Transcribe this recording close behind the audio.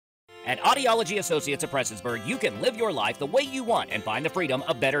At Audiology Associates of Prestonsburg, you can live your life the way you want and find the freedom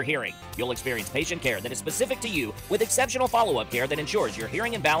of better hearing. You'll experience patient care that is specific to you with exceptional follow-up care that ensures your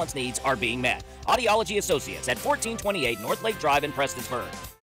hearing and balance needs are being met. Audiology Associates at 1428 North Lake Drive in Prestonsburg.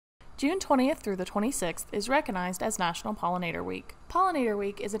 June 20th through the 26th is recognized as National Pollinator Week. Pollinator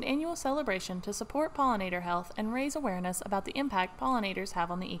Week is an annual celebration to support pollinator health and raise awareness about the impact pollinators have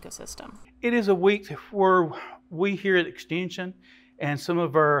on the ecosystem. It is a week where we here at Extension and some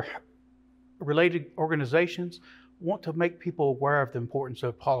of our related organizations want to make people aware of the importance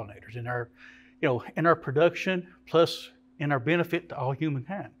of pollinators in our production, plus in our benefit to all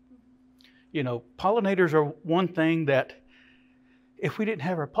humankind. Pollinators are one thing that if we didn't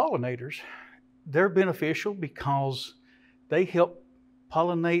have our pollinators, they're beneficial because they help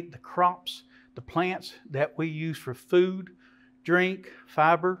pollinate the crops, the plants that we use for food, drink,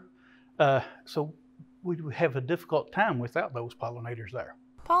 fiber. So we would have a difficult time without those pollinators there.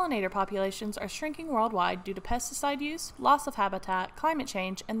 Pollinator populations are shrinking worldwide due to pesticide use, loss of habitat, climate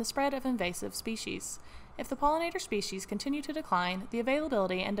change, and the spread of invasive species. If the pollinator species continue to decline, the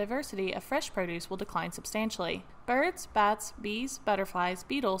availability and diversity of fresh produce will decline substantially. Birds, bats, bees, butterflies,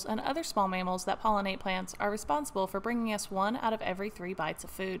 beetles, and other small mammals that pollinate plants are responsible for bringing us 1 out of every 3 bites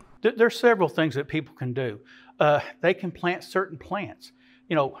of food. There are several things that people can do. They can plant certain plants.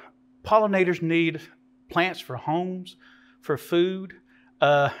 Pollinators need plants for homes, for food,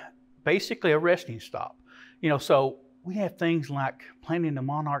 basically a resting stop. So we have things like planting a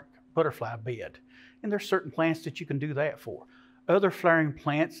monarch butterfly bed. And there's certain plants that you can do that for. Other flowering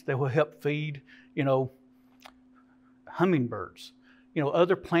plants that will help feed, hummingbirds.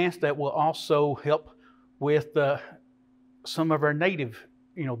 Other plants that will also help with some of our native,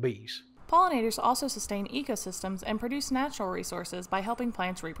 bees. Pollinators also sustain ecosystems and produce natural resources by helping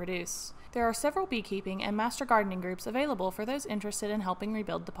plants reproduce. There are several beekeeping and master gardening groups available for those interested in helping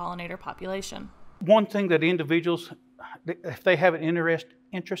rebuild the pollinator population. One thing that individuals, if they have an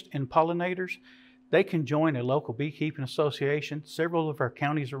interest in pollinators, they can join a local beekeeping association. Several of our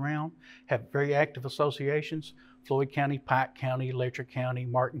counties around have very active associations: Floyd County, Pike County, Letcher County,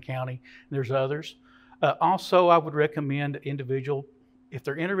 Martin County, and there's others. Also, I would recommend an individual, if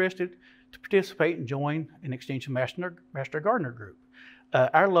they're interested, to participate and join an Extension Master Gardener group.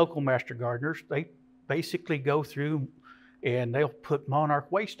 Our local Master Gardeners, they basically go through and they'll put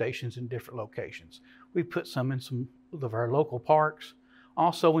monarch way stations in different locations. We put some in some of our local parks,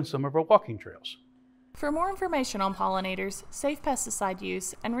 also in some of our walking trails. For more information on pollinators, safe pesticide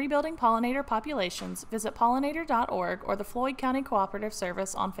use, and rebuilding pollinator populations, visit pollinator.org or the Floyd County Cooperative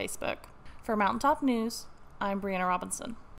Service on Facebook. For Mountaintop News, I'm Brianna Robinson.